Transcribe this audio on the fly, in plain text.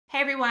Hey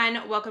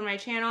everyone, welcome to my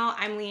channel.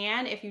 I'm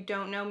Leanne. If you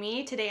don't know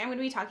me, today I'm going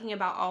to be talking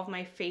about all of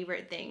my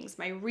favorite things.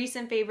 My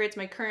recent favorites,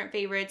 my current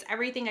favorites,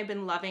 everything I've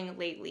been loving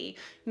lately.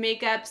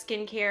 Makeup,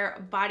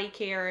 skincare, body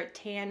care,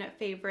 tan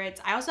favorites.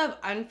 I also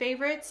have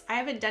unfavorites. I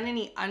haven't done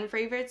any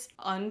unfavorites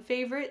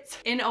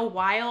in a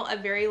while, a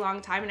very long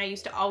time, and I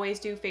used to always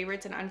do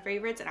favorites and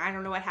unfavorites, and I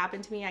don't know what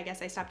happened to me. I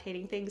guess I stopped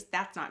hating things.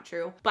 That's not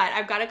true. But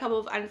I've got a couple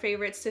of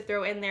unfavorites to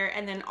throw in there,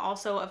 and then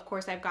also, of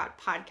course, I've got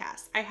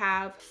podcasts. I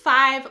have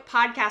 5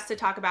 podcasts to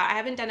talk about. I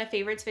haven't done a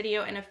favorites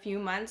video in a few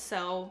months,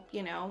 so,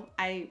 you know,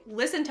 I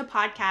listen to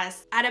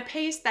podcasts at a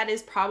pace that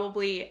is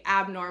probably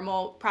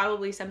abnormal,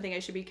 probably something I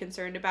should be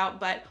concerned about,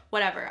 but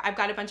whatever. I've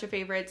got a bunch of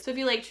favorites. So if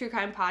you like true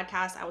crime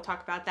podcasts, I will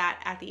talk about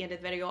that at the end of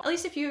the video. At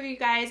least a few of you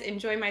guys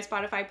enjoy my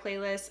Spotify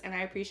playlist, and I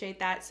appreciate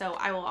that. So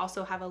I will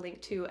also have a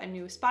link to a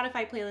new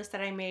Spotify playlist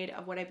that I made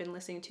of what I've been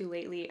listening to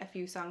lately, a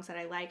few songs that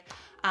I like,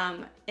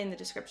 in the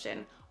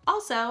description.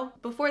 Also,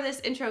 before this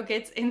intro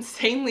gets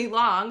insanely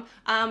long,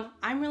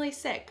 I'm really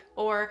sick,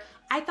 or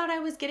I thought I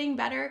was getting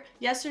better.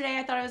 Yesterday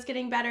I thought I was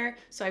getting better,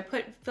 so I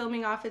put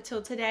filming off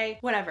until today.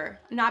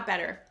 Whatever, not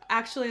better,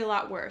 actually a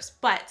lot worse.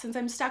 But since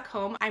I'm stuck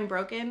home, I'm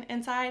broken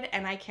inside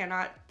and I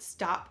cannot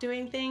stop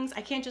doing things.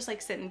 I can't just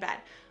like sit in bed.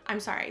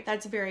 I'm sorry,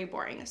 that's very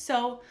boring.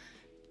 So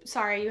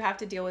sorry you have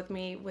to deal with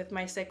me with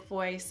my sick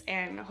voice,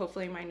 and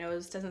hopefully my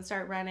nose doesn't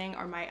start running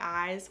or my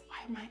eyes. Why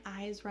are my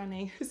eyes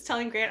running? I was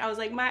telling Grant, I was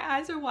like, my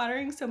eyes are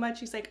watering so much.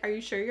 He's like, are you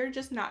sure you're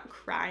just not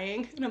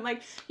crying? And I'm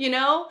like, you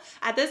know,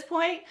 at this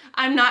point,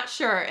 I'm not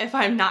sure if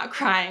I'm not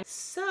crying.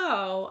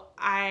 So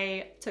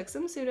I took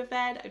some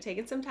Sudafed, I've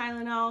taken some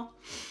Tylenol.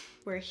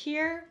 We're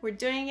here, we're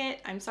doing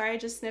it. I'm sorry I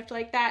just sniffed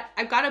like that.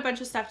 I've got a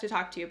bunch of stuff to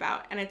talk to you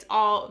about, and it's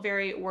all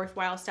very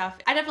worthwhile stuff.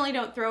 I definitely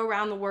don't throw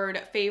around the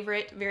word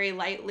favorite very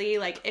lightly.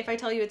 Like, if I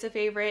tell you it's a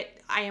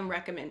favorite, I am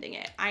recommending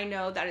it. I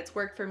know that it's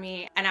worked for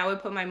me, and I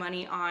would put my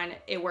money on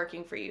it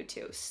working for you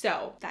too.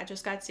 So that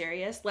just got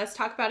serious. Let's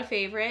talk about a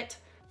favorite.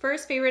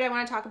 First favorite I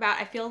want to talk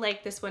about, I feel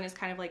like this one is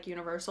kind of like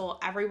universal.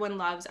 Everyone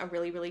loves a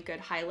really, really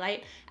good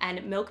highlight,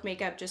 and Milk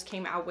Makeup just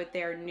came out with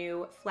their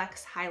new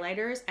Flex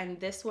highlighters, and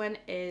this one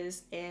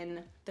is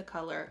in the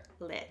color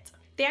Lit.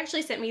 They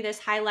actually sent me this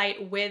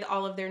highlight with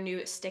all of their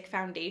new stick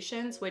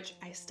foundations, which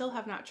I still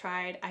have not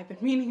tried. I've been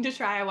meaning to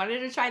try. I wanted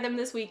to try them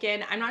this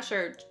weekend. I'm not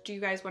sure. Do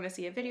you guys want to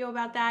see a video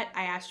about that?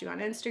 I asked you on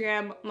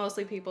Instagram.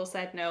 Mostly people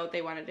said no,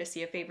 they wanted to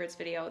see a favorites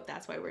video.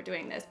 That's why we're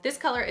doing this. This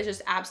color is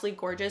just absolutely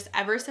gorgeous.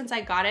 Ever since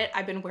I got it,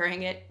 I've been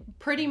wearing it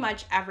pretty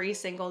much every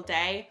single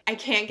day. I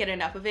can't get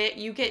enough of it.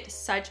 You get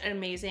such an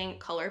amazing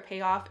color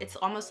payoff. It's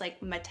almost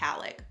like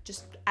metallic.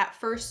 Just at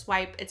first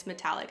swipe, it's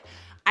metallic.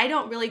 I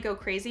don't really go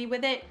crazy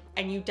with it,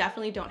 and you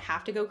definitely don't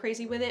have to go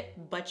crazy with it,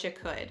 but you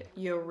could.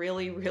 You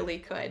really, really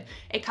could.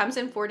 It comes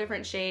in 4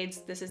 different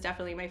shades. This is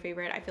definitely my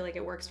favorite. I feel like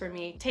it works for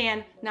me.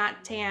 Tan,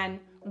 not tan,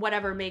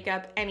 whatever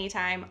makeup,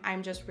 anytime.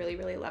 I'm just really,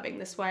 really loving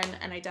this one,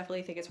 and I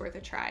definitely think it's worth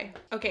a try.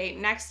 Okay,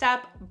 next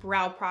up,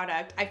 brow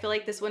product. I feel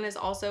like this one is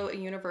also a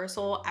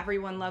universal.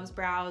 Everyone loves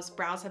brows.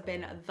 Brows have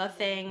been the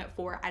thing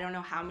for I don't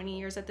know how many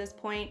years at this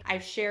point.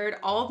 I've shared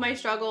all of my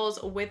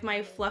struggles with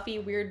my fluffy,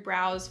 weird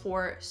brows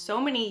for so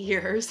many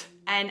years,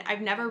 and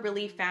I've never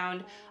really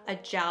found a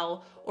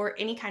gel or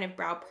any kind of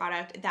brow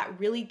product that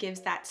really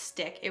gives that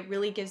stick. It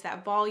really gives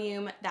that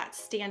volume, that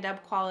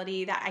stand-up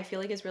quality that I feel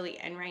like is really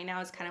in right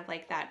now. It's kind of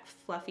like that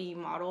fluffy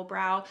model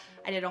brow.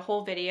 I did a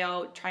whole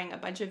video trying a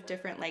bunch of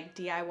different like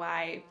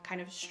DIY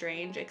kind of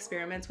strange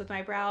experiments with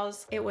my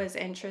brows. It was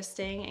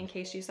interesting, in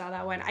case you saw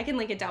that one. I can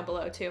link it down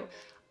below too.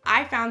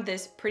 I found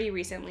this pretty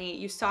recently.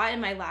 You saw it in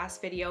my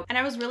last video, and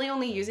I was really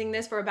only using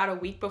this for about a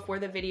week before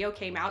the video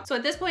came out. So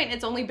at this point,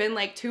 it's only been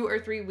like 2 or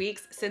 3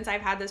 weeks since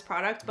I've had this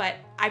product, but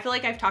I feel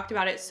like I've talked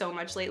about it so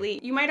much lately.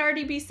 You might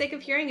already be sick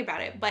of hearing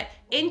about it, but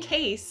in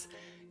case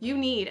you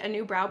need a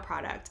new brow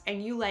product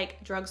and you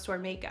like drugstore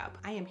makeup,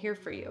 I am here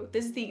for you.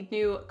 This is the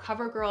new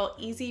CoverGirl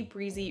Easy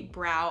Breezy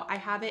Brow. I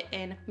have it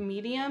in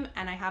medium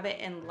and I have it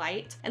in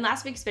light. In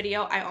last week's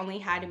video, I only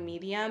had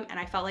medium and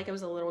I felt like it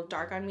was a little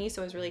dark on me,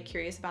 so I was really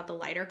curious about the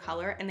lighter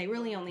color, and they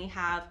really only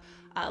have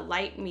a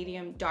light,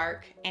 medium,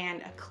 dark,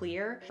 and a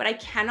clear. But I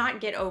cannot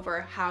get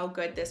over how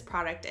good this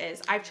product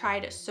is. I've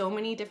tried so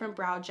many different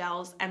brow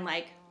gels, and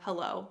like,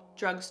 hello,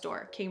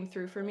 drugstore came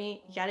through for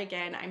me yet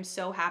again. I'm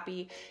so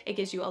happy. It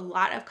gives you a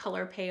lot of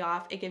color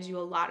payoff. It gives you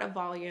a lot of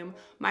volume.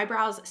 My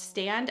brows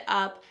stand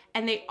up,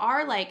 and they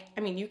are like,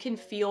 I mean, you can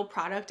feel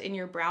product in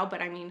your brow,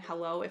 but I mean,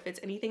 hello, if it's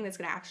anything that's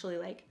gonna actually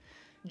like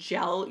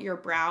gel your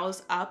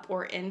brows up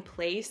or in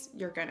place,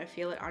 you're gonna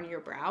feel it on your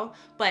brow.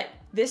 But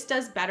this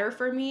does better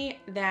for me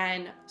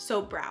than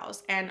soap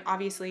brows, and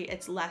obviously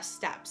it's less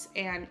steps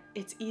and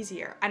it's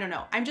easier. I don't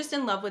know, I'm just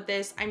in love with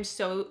this. I'm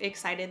so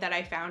excited that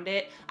I found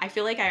it. I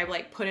feel like I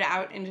like put it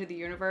out into the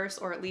universe,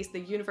 or at least the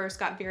universe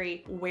got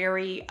very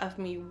wary of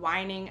me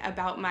whining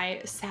about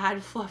my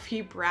sad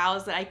fluffy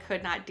brows that I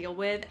could not deal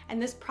with, and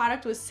this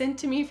product was sent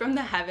to me from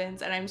the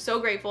heavens, and I'm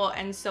so grateful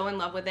and so in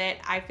love with it.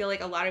 I feel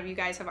like a lot of you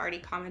guys have already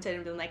commented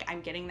and than like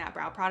I'm getting that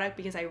brow product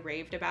because I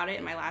raved about it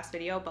in my last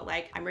video, but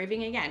like I'm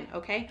raving again,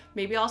 okay?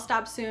 Maybe I'll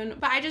stop soon,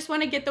 but I just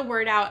want to get the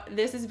word out.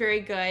 This is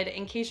very good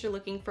in case you're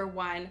looking for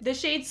one. The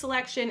shade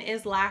selection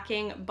is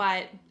lacking,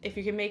 but if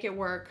you can make it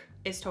work,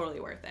 it's totally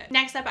worth it.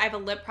 Next up, I have a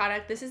lip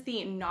product. This is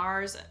the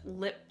NARS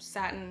Lip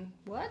Satin,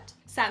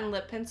 Satin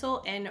Lip Pencil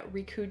in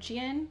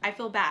Rikujian. I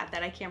feel bad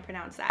that I can't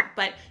pronounce that,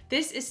 but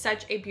this is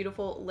such a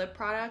beautiful lip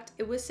product.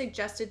 It was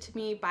suggested to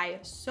me by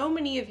so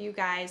many of you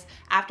guys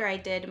after I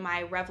did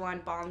my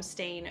Revlon Balm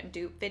Stain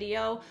dupe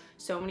video.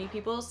 So many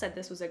people said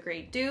this was a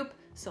great dupe,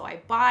 so I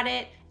bought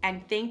it.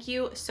 And thank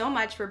you so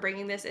much for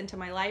bringing this into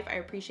my life. I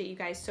appreciate you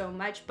guys so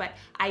much, but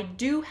I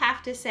do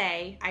have to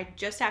say, I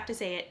just have to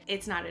say it,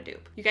 it's not a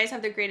dupe. You guys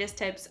have the greatest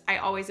tips. I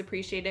always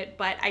appreciate it,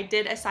 but I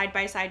did a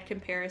side-by-side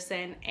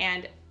comparison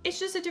and it's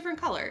just a different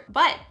color.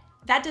 But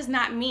that does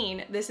not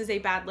mean this is a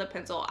bad lip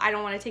pencil. I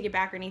don't want to take it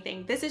back or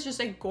anything. This is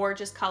just a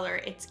gorgeous color.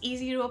 It's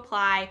easy to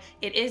apply.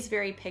 It is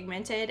very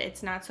pigmented.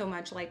 It's not so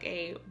much like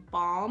a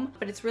balm,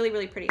 but it's really,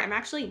 really pretty. I'm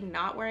actually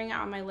not wearing it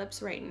on my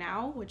lips right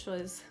now, which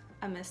was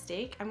a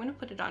mistake. I'm gonna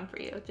put it on for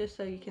you just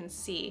so you can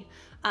see.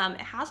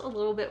 It has a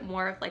little bit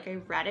more of like a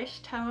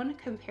reddish tone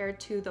compared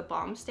to the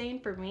Balm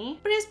Stain for me,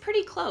 but it's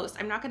pretty close.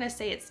 I'm not gonna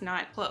say it's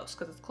not close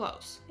because it's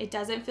close. It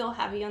doesn't feel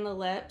heavy on the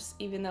lips,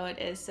 even though it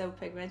is so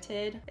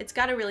pigmented. It's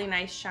got a really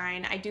nice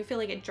shine. I do feel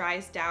like it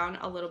dries down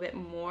a little bit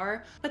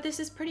more, but this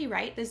is pretty,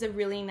 right? This is a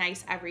really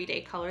nice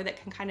everyday color that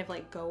can kind of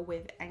like go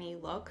with any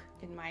look,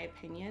 in my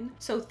opinion.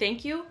 So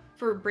thank you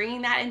for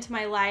bringing that into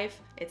my life.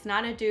 It's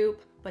not a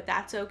dupe, but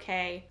that's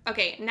okay.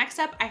 Okay, next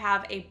up I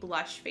have a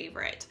blush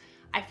favorite.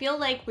 I feel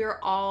like we're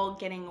all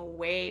getting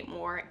way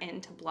more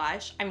into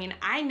blush. I mean,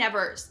 I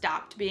never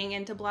stopped being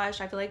into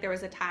blush. I feel like there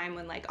was a time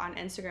when like on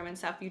Instagram and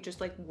stuff, you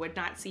just like would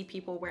not see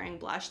people wearing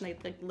blush and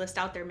they'd like list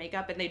out their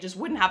makeup and they just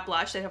wouldn't have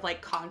blush. They'd have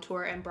like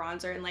contour and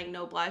bronzer and like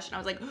no blush. And I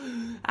was like,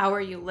 how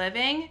are you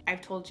living? I've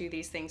told you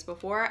these things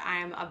before.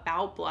 I'm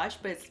about blush,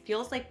 but it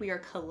feels like we are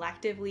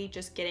collectively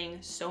just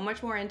getting so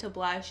much more into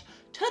blush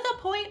to the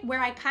point where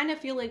I kind of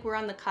feel like we're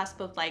on the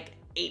cusp of like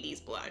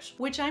 80s blush,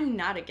 which I'm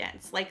not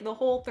against. Like the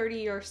whole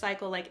 30-year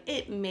cycle, like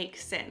it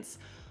makes sense.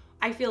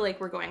 I feel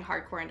like we're going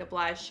hardcore into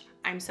blush.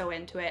 I'm so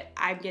into it.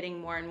 I'm getting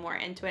more and more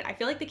into it. I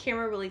feel like the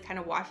camera really kind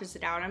of washes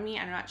it out on me.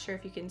 I'm not sure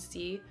if you can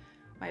see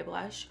my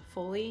blush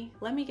fully.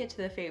 Let me get to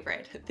the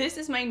favorite. This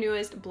is my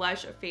newest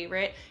blush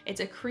favorite.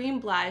 It's a cream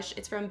blush.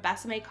 It's from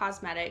Besame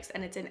Cosmetics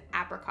and it's an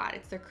apricot.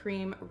 It's the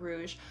Cream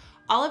Rouge.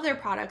 All of their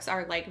products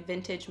are like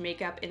vintage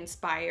makeup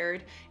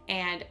inspired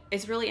and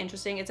it's really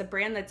interesting. It's a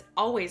brand that's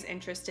always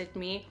interested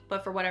me,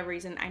 but for whatever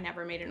reason, I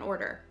never made an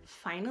order.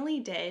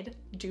 Finally did,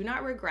 do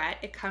not regret.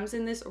 It comes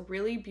in this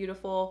really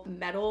beautiful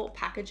metal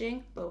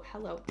packaging. Oh,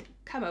 hello,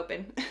 come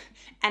open.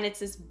 And it's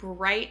this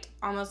bright,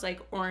 almost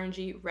like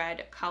orangey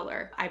red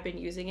color. I've been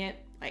using it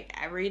like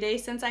every day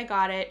since I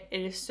got it.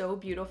 It is so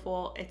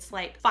beautiful. It's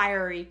like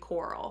fiery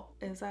coral.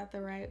 Is that the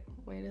right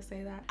way to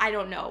say that? I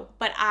don't know,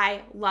 but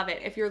I love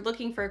it. If you're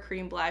looking for a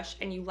cream blush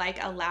and you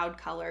like a loud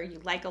color, you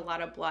like a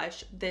lot of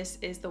blush, this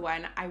is the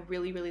one. I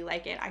really, really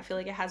like it. I feel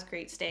like it has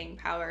great staying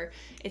power.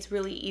 It's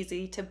really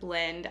easy to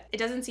blend. It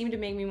doesn't seem to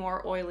make me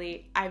more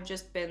oily. I've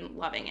just been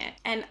loving it.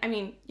 And I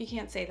mean, you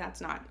can't say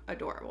that's not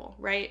adorable,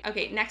 right?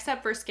 Okay, next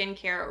up for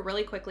skincare,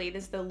 really quickly,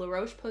 this is the La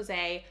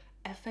Roche-Posay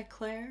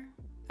Effaclar.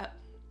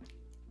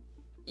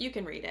 You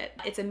can read it.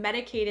 It's a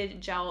medicated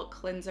gel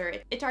cleanser.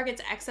 It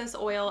targets excess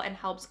oil and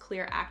helps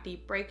clear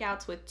acne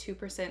breakouts with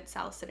 2%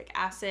 salicylic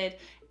acid,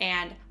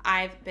 and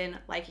I've been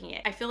liking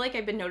it. I feel like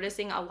I've been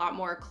noticing a lot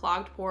more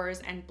clogged pores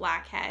and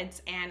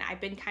blackheads, and I've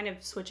been kind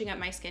of switching up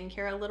my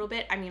skincare a little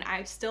bit. I mean,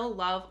 I still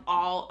love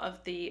all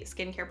of the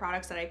skincare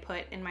products that I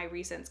put in my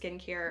recent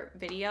skincare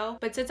video,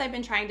 but since I've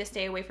been trying to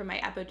stay away from my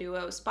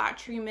Epiduo spot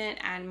treatment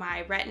and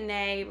my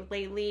Retin-A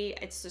lately,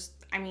 it's just,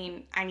 I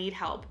mean, I need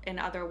help in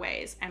other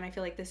ways, and I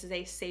feel like this is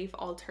a safe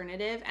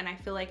alternative, and I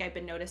feel like I've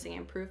been noticing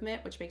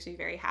improvement, which makes me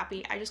very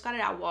happy. I just got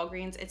it at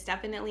Walgreens. It's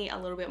definitely a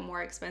little bit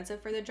more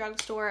expensive for the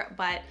drugstore,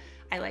 but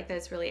I like that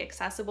it's really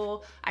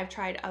accessible. I've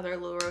tried other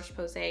La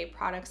Roche-Posay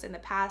products in the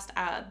past.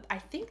 I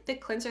think the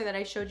cleanser that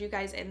I showed you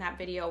guys in that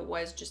video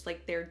was just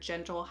like their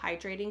gentle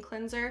hydrating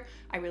cleanser.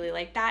 I really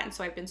like that, and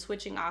so I've been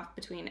switching off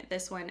between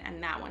this one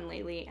and that one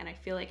lately, and I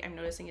feel like I'm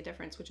noticing a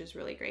difference, which is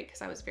really great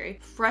because I was very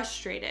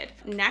frustrated.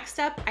 Next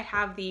up, I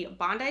have the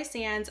Bondi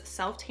Sands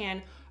Self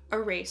Tan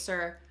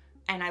Eraser,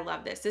 and I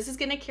love this. This is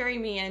gonna carry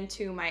me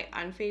into my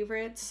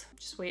unfavorites.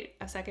 Just wait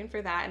a second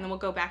for that, and then we'll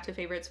go back to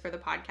favorites for the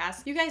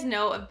podcast. You guys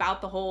know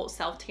about the whole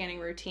self-tanning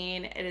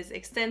routine. It is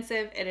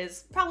extensive. It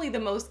is probably the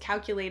most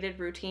calculated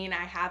routine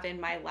I have in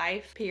my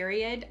life,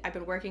 period. I've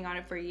been working on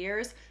it for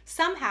years.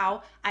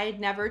 Somehow, I had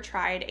never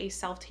tried a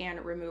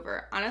self-tan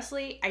remover.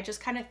 Honestly, I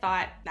just kind of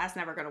thought that's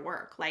never gonna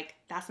work. Like,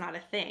 that's not a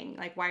thing.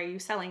 Like, why are you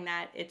selling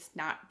that? It's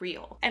not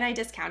real. And I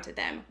discounted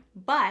them.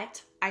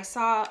 But I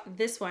saw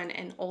this one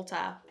in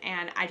Ulta,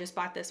 and I just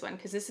bought this one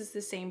because this is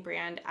the same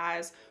brand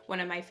as one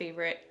of my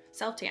favorite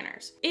self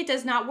tanners. It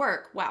does not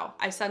work. Wow,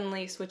 I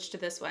suddenly switched to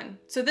this one.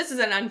 So this is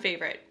an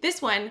unfavorite.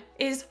 This one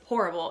is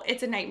horrible.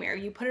 It's a nightmare.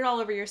 You put it all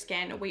over your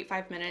skin, wait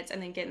 5 minutes,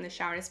 and then get in the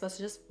shower and it's supposed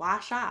to just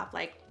wash off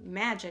like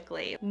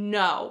magically.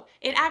 No,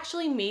 it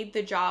actually made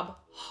the job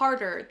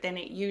harder than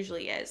it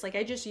usually is. Like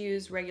I just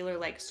used regular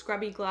like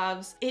scrubby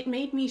gloves. It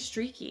made me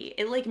streaky.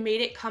 It like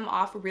made it come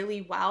off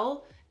really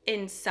well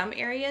in some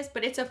areas,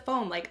 but it's a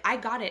foam. Like I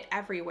got it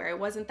everywhere. It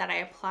wasn't that I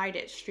applied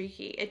it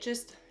streaky.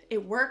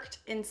 It worked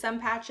in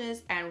some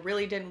patches and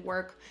really didn't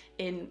work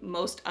in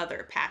most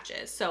other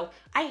patches. So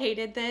I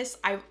hated this.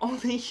 I've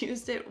only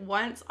used it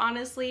once,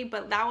 honestly,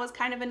 but that was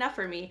kind of enough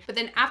for me. But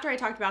then after I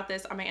talked about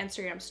this on my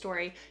Instagram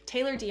story,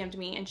 Taylor DM'd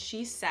me and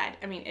she said,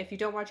 I mean, if you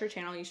don't watch her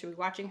channel, you should be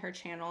watching her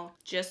channel.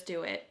 Just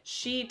do it.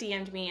 She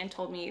DM'd me and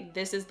told me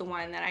this is the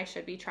one that I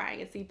should be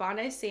trying. It's the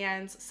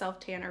leighannsays Self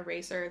Tan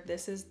Eraser.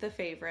 This is the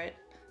favorite.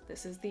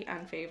 This is the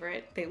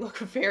unfavorite. They look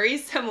very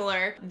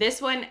similar.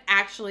 This one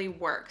actually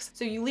works.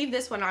 So you leave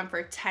this one on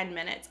for 10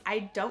 minutes.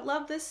 I don't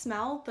love the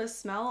smell. The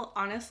smell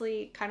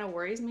honestly kind of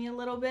worries me a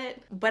little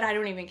bit, but I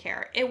don't even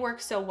care. It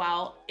works so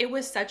well. It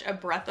was such a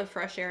breath of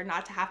fresh air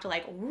not to have to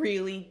like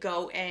really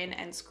go in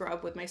and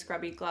scrub with my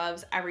scrubby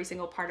gloves every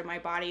single part of my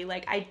body.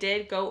 Like I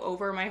did go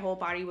over my whole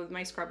body with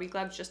my scrubby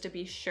gloves just to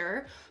be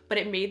sure, but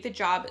it made the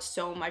job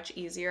so much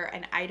easier.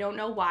 And I don't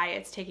know why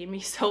it's taking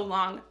me so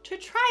long to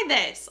try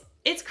this.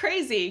 It's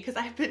crazy because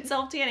I've been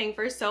self-tanning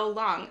for so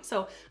long.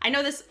 So I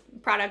know this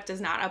product does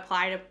not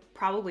apply to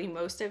probably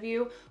most of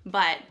you,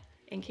 but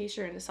in case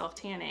you're into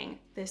self-tanning,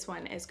 this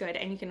one is good.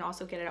 And you can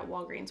also get it at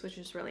Walgreens, which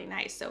is really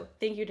nice. So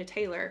thank you to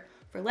Taylor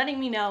for letting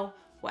me know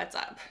what's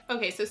up.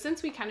 Okay, so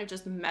since we kind of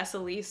just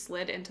messily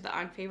slid into the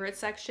unfavorite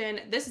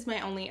section, this is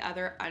my only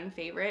other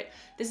unfavorite.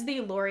 This is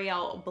the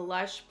L'Oreal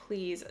Blush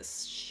Please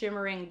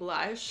Shimmering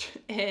Blush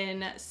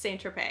in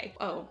Saint-Tropez.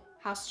 Oh,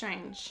 how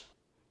strange.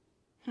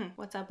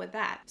 What's up with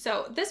that?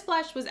 So this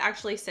blush was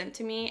actually sent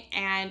to me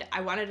and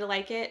I wanted to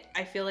like it.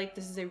 I feel like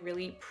this is a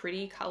really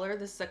pretty color.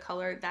 This is a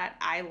color that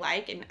I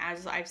like. And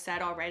as I've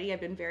said already, I've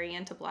been very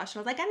into blush. And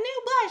I was like, a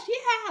new blush,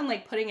 yeah! I'm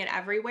like putting it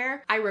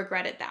everywhere. I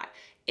regretted that.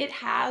 It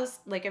has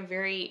like a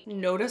very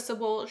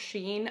noticeable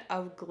sheen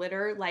of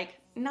glitter, like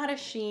not a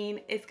sheen,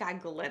 it's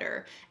got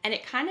glitter. And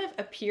it kind of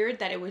appeared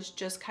that it was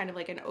just kind of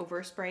like an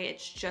overspray.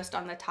 It's just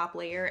on the top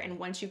layer. And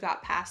once you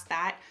got past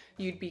that,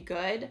 you'd be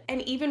good.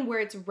 And even where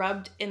it's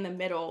rubbed in the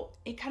middle,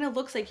 it kind of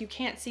looks like you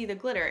can't see the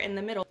glitter in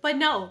the middle. But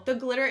no, the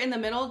glitter in the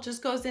middle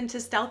just goes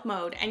into stealth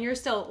mode and you're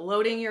still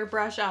loading your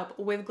brush up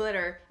with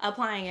glitter,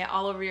 applying it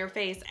all over your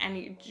face,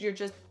 and you're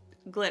just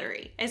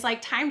glittery. It's like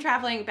time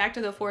traveling back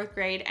to the 4th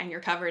grade and you're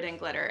covered in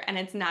glitter, and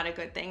it's not a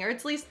good thing, or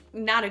it's at least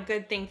not a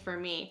good thing for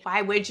me.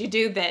 Why would you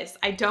do this?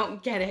 I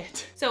don't get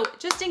it. So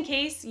just in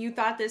case you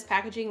thought this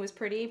packaging was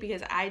pretty,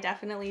 because I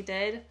definitely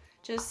did,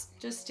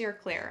 just steer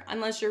clear,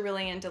 unless you're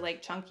really into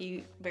like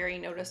chunky, very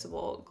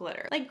noticeable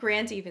glitter. Like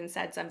Grant even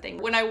said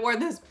something when I wore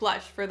this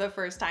blush for the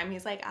first time.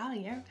 He's like, oh,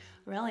 you're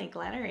really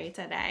glittery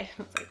today.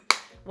 I was like,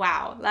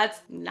 wow, that's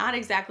not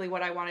exactly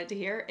what I wanted to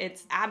hear.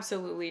 It's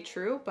absolutely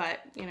true,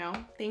 but you know,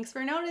 thanks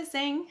for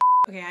noticing.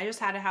 Okay, I just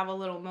had to have a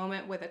little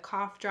moment with a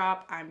cough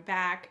drop. I'm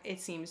back. It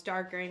seems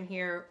darker in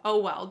here. Oh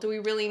well, do we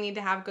really need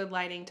to have good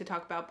lighting to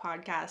talk about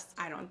podcasts?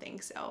 I don't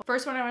think so.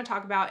 First one I want to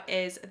talk about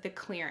is the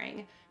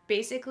clearing.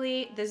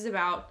 Basically, this is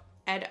about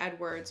Ed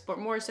Edwards, but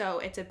more so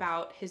it's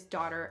about his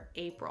daughter,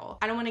 April.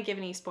 I don't want to give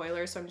any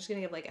spoilers, so I'm just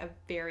gonna give like a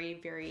very,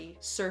 very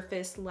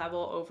surface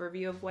level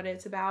overview of what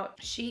it's about.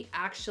 She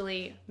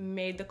actually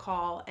made the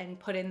call and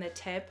put in the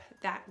tip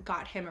that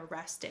got him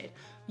arrested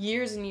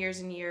years and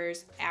years and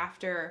years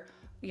after,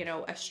 you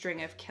know, a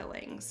string of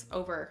killings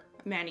over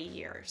many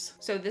years.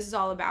 So this is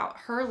all about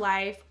her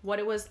life, what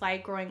it was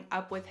like growing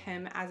up with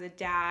him as a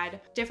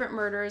dad, different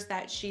murders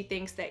that she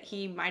thinks that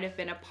he might have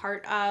been a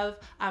part of,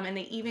 and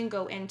they even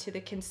go into the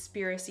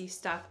conspiracy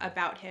stuff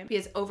about him,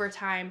 because over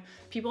time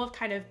people have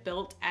kind of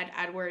built Ed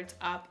Edwards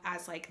up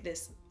as like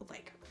this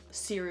like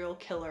serial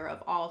killer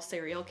of all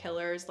serial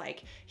killers.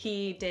 Like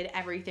he did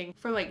everything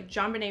from like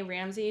JonBenet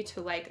Ramsey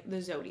to like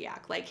the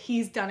Zodiac. Like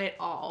he's done it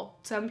all.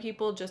 Some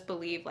people just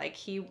believe like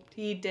he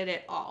did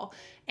it all.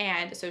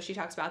 And so she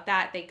talks about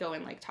that. They go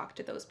and like talk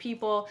to those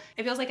people.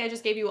 It feels like I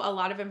just gave you a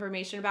lot of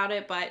information about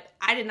it, but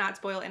I did not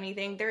spoil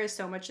anything. There is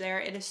so much there.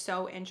 It is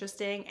so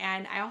interesting.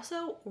 And I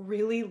also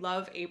really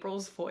love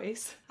April's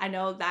voice. I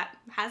know that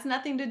has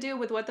nothing to do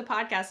with what the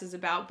podcast is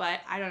about, but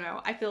I don't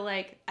know. I feel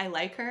like I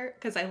like her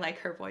because I like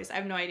her voice. I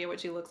have no idea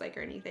what she looks like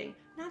or anything.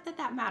 Not that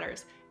that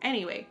matters.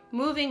 Anyway,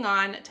 moving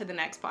on to the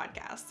next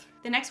podcast.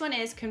 The next one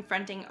is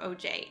Confronting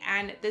OJ,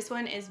 and this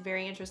one is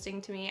very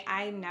interesting to me.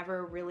 I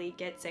never really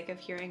get sick of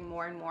hearing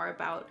more and more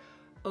about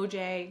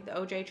OJ, the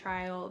OJ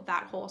trial,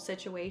 that whole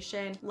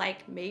situation.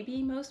 Like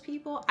maybe most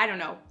people, I don't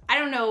know. I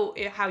don't know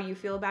how you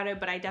feel about it,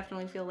 but I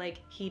definitely feel like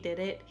he did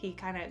it. He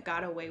kind of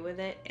got away with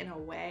it in a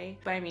way.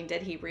 But I mean,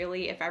 did he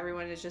really? If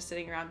everyone is just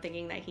sitting around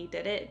thinking that he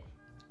did it,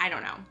 I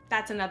don't know.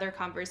 That's another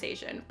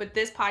conversation. But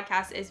this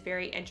podcast is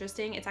very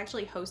interesting. It's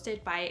actually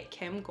hosted by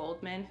Kim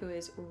Goldman, who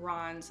is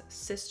Ron's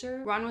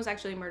sister. Ron was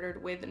actually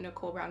murdered with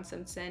Nicole Brown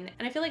Simpson.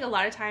 And I feel like a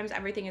lot of times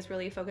everything is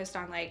really focused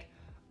on like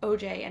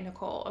OJ and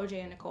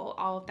Nicole,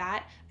 all of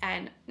that,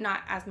 and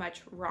not as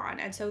much Ron.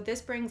 And so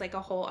this brings like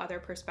a whole other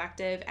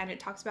perspective, and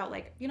it talks about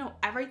like, you know,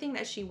 everything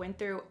that she went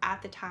through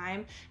at the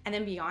time. And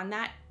then beyond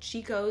that,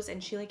 she goes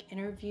and she like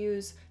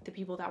interviews the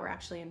people that were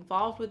actually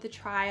involved with the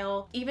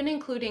trial, even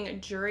including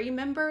jury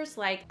members.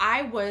 Like,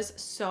 I was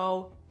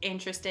so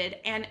interested,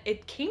 and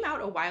it came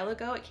out a while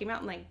ago. It came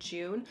out in like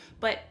June,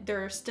 but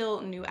there are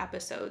still new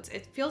episodes.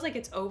 It feels like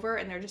it's over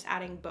and they're just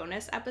adding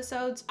bonus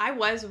episodes. I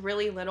was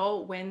really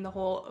little when the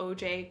whole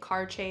OJ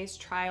car chase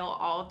trial,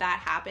 all of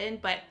that happened,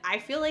 but I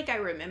feel like I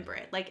remember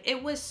it. Like,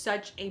 it was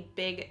such a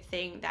big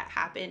thing that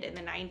happened in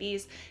the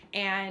 90s,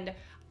 and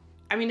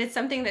I mean, it's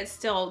something that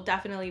still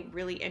definitely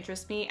really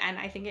interests me, and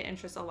I think it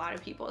interests a lot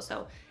of people.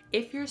 So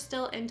if you're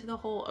still into the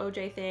whole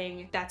OJ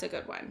thing, that's a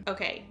good one.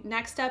 Okay,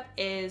 next up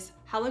is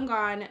Hell &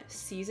 Gone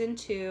Season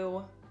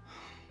 2.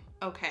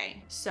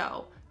 Okay,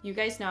 so you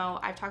guys know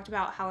I've talked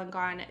about Hell &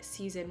 Gone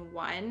Season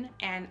 1,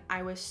 and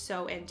I was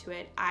so into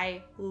it.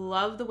 I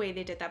love the way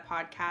they did that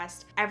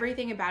podcast.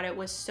 Everything about it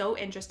was so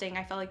interesting.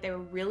 I felt like they were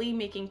really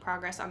making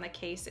progress on the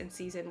case in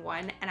Season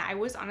 1, and I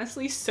was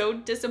honestly so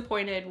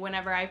disappointed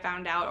whenever I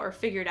found out or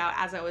figured out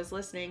as I was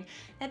listening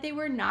that they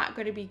were not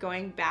going to be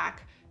going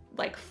back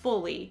like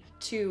fully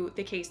to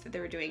the case that they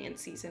were doing in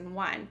Season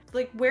 1.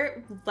 Like, where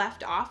it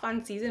left off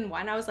on Season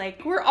 1, I was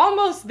like, we're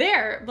almost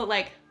there, but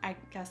like, I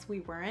guess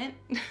we weren't.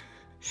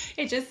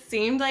 It just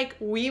seemed like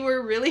we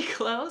were really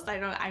close.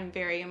 I'm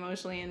very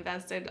emotionally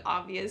invested,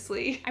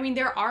 obviously. I mean,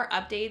 there are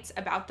updates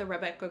about the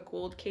Rebecca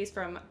Gould case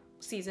from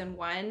Season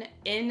 1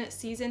 in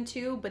Season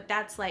 2, but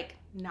that's like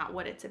not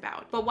what it's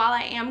about. But while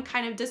I am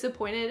kind of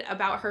disappointed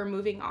about her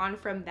moving on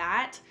from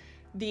that,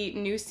 the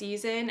new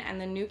season and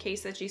the new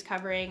case that she's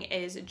covering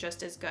is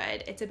just as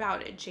good. It's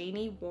about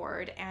Janie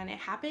Ward, and it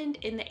happened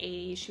in the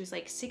 80s. She was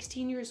like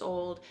 16 years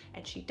old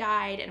and she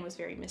died, and it was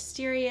very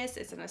mysterious.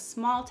 It's in a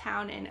small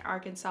town in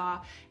Arkansas,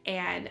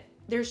 and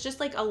there's just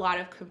like a lot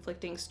of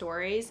conflicting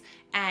stories,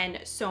 and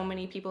so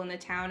many people in the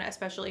town,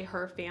 especially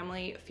her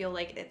family, feel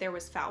like that there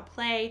was foul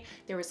play.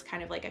 There was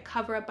kind of like a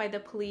cover up by the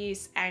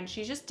police, and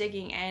she's just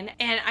digging in.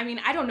 And I mean,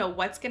 I don't know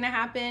what's gonna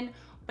happen,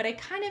 but I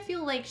kind of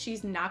feel like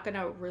she's not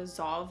gonna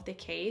resolve the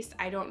case.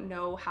 I don't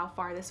know how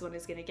far this one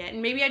is gonna get.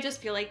 And maybe I just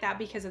feel like that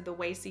because of the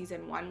way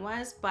Season 1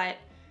 was, but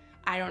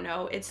I don't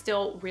know. It's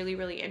still really,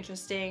 really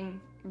interesting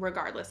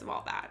regardless of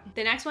all that.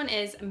 The next one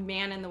is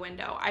Man in the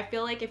Window. I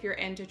feel like if you're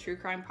into true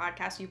crime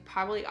podcasts, you've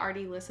probably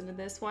already listened to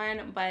this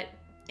one, but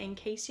in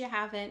case you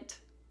haven't,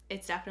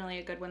 it's definitely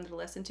a good one to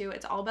listen to.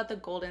 It's all about the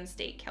Golden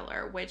State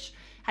Killer, which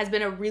has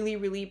been a really,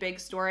 really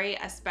big story,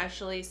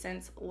 especially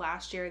since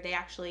last year they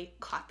actually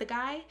caught the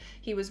guy.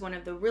 He was one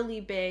of the really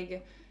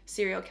big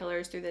serial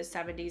killers through the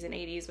 70s and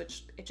 80s,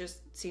 which it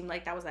just seemed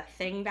like that was a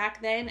thing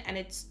back then. And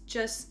it's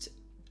just,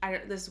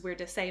 this is weird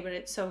to say, but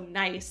it's so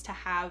nice to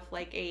have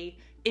like a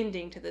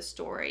ending to the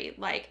story.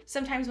 Like,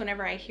 sometimes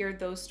whenever I hear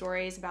those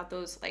stories about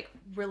those like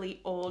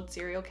really old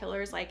serial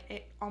killers, like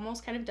it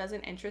almost kind of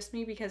doesn't interest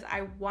me, because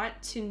I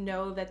want to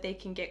know that they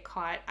can get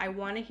caught. I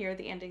want to hear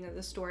the ending of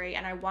the story,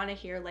 and I want to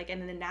hear like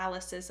an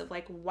analysis of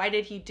like, why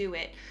did he do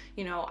it?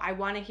 You know, I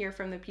want to hear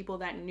from the people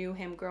that knew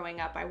him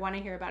growing up. I want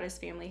to hear about his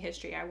family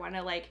history. I want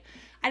to like,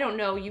 I don't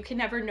know, you can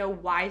never know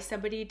why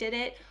somebody did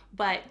it,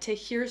 but to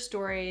hear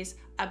stories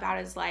about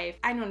his life,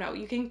 I don't know,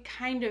 you can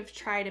kind of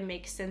try to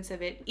make sense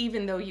of it,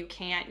 even though you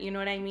can't, you know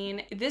what I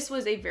mean? This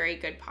was a very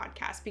good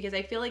podcast because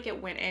I feel like it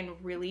went in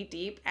really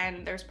deep,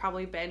 and there's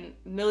probably been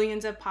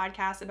millions of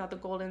podcasts about the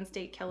Golden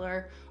State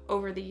Killer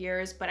over the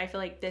years, but I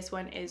feel like this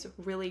one is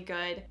really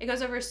good. It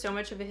goes over so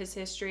much of his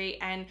history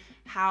and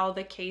how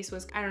the case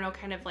was, I don't know,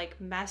 kind of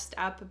like messed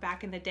up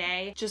back in the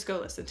day. Just go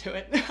listen to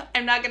it.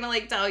 I'm not gonna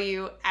like tell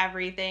you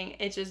everything.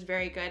 It's just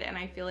very good, and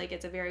I feel like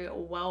it's a very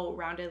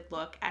well-rounded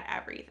look at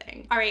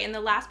everything. All right, and the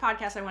last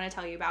podcast I want to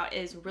tell you about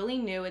is really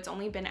new. It's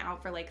only been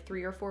out for like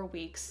 3 or 4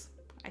 weeks.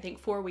 I think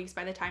 4 weeks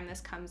by the time this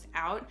comes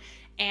out,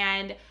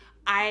 and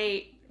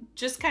I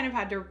just kind of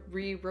had to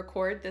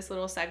re-record this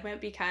little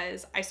segment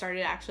because I started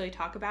to actually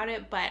talk about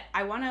it, but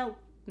I want to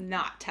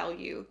not tell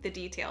you the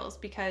details,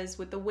 because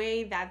with the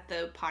way that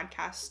the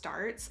podcast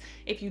starts,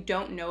 if you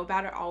don't know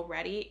about it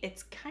already,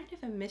 it's kind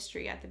of a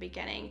mystery at the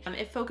beginning.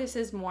 It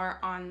focuses more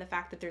on the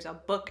fact that there's a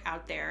book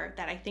out there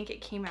that I think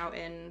it came out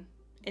in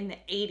the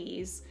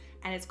 80s,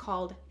 and it's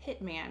called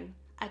Hitman,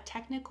 a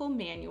technical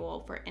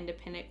manual for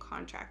independent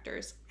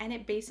contractors. And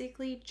it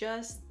basically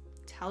just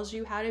tells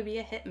you how to be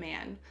a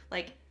hitman,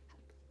 like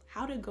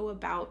how to go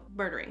about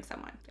murdering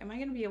someone. Am I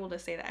gonna be able to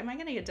say that? Am I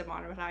gonna get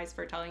demonetized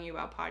for telling you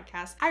about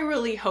podcasts? I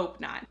really hope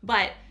not.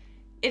 But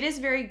It is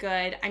very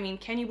good. I mean,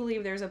 can you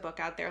believe there's a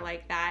book out there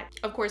like that?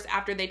 Of course,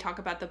 after they talk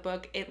about the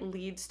book, it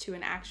leads to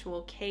an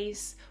actual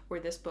case where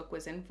this book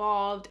was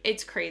involved.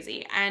 It's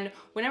crazy. And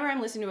whenever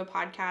I'm listening to a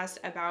podcast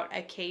about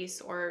a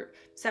case or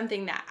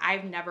something that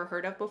I've never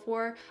heard of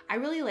before, I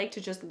really like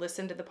to just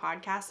listen to the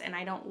podcast and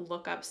I don't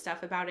look up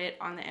stuff about it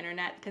on the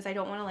internet because I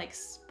don't want to like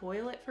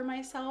spoil it for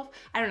myself.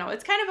 I don't know.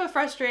 It's kind of a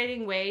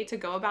frustrating way to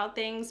go about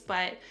things,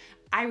 but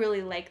I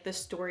really like the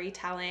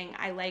storytelling.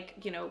 I like,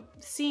 you know,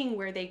 seeing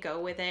where they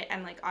go with it.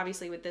 And like,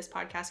 obviously with this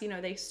podcast, you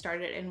know, they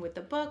started in with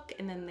the book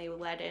and then they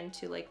led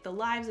into like the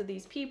lives of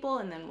these people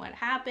and then what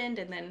happened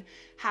and then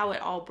how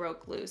it all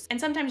broke loose. And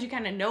sometimes you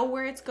kind of know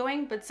where it's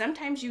going, but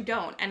sometimes you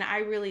don't. And I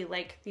really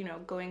like, you know,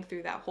 going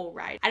through that whole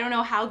ride. I don't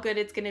know how good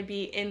it's going to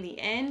be in the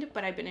end,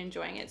 but I've been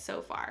enjoying it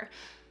so far.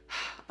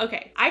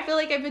 Okay, I feel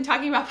like I've been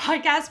talking about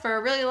podcasts for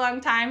a really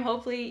long time.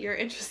 Hopefully you're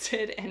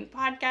interested in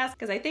podcasts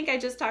because I think I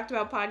just talked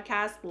about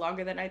podcasts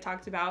longer than I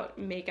talked about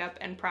makeup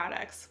and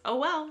products. Oh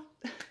well,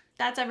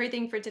 that's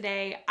everything for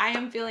today. I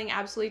am feeling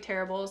absolutely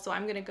terrible, so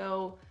I'm gonna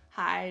go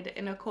hide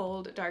in a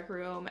cold, dark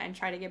room and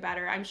try to get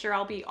better. I'm sure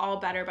I'll be all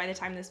better by the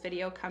time this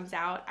video comes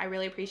out. I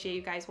really appreciate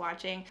you guys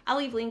watching. I'll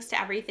leave links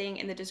to everything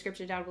in the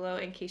description down below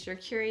in case you're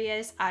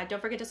curious. Don't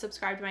forget to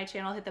subscribe to my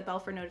channel, hit the bell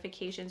for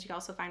notifications. You can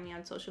also find me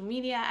on social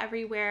media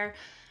everywhere.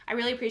 I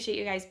really appreciate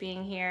you guys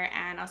being here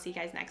and I'll see you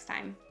guys next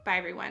time. Bye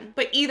everyone.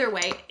 But either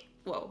way,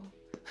 whoa,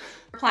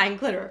 applying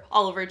glitter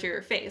all over to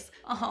your face.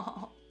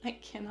 Oh, I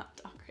cannot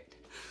talk right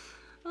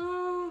now.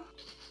 Oh,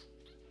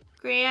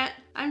 Grant,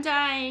 I'm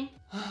dying.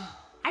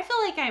 I feel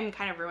like I'm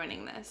kind of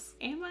ruining this.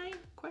 Am I?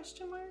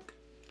 Question mark.